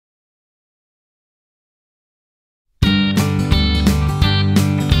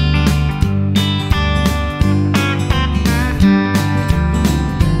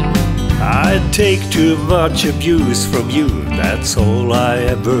take too much abuse from you, that's all I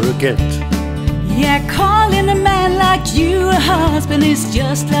ever get. Yeah, calling a man like you a husband is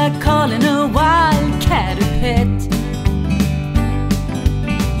just like calling a wild cat a pet.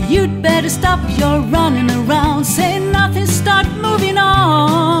 You'd better stop your running around, say nothing, start moving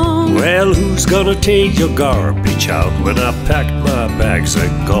on. Well, who's gonna take your garbage out when I packed my bags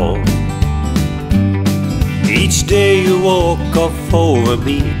and gone? Each day you walk off over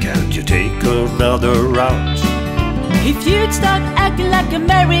me, can't you take another route? If you'd start acting like a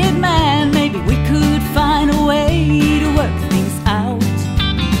married man, maybe we could find a way to work things out.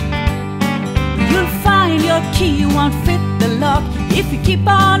 You'll find your key won't fit the lock if you keep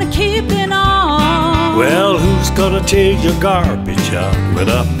on keeping on. Well, who's gonna take your garbage out when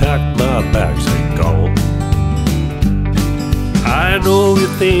I pack my bags and gone? I know you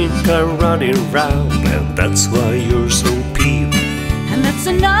think I'm running round, and that's why you're so peeved. And that's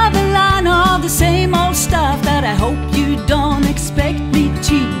another line of the same old stuff that I hope you don't expect me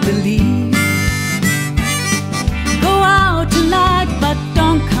to believe. Go out tonight but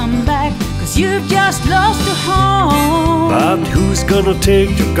don't come back, 'cause you've just lost a home. But who's gonna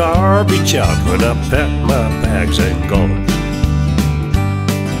take your garbage out when I pack my bags and gone?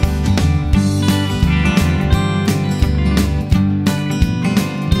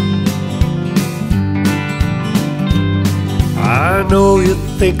 I know you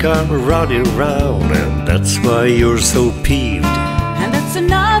think I'm running round, and that's why you're so peeved. And that's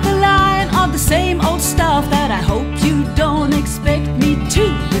another line of the same old stuff that I hope you don't expect me to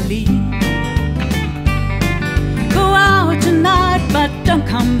believe. Go out tonight but don't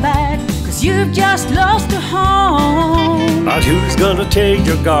come back, 'cause you've just lost a home. But who's gonna take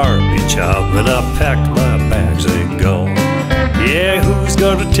your garbage out when I packed my bags and gone? Yeah, who's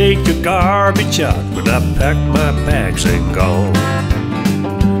gonna take your garbage out when I packed my bags and gone?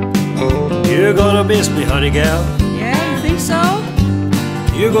 You're gonna miss me, honey gal. Yeah, you think so?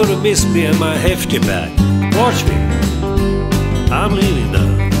 You're gonna miss me and my hefty bag. Watch me. I'm leaving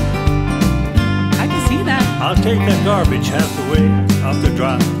now. I can see that. I'll take that garbage half the way up the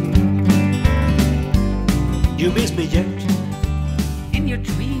drive. You miss me, James?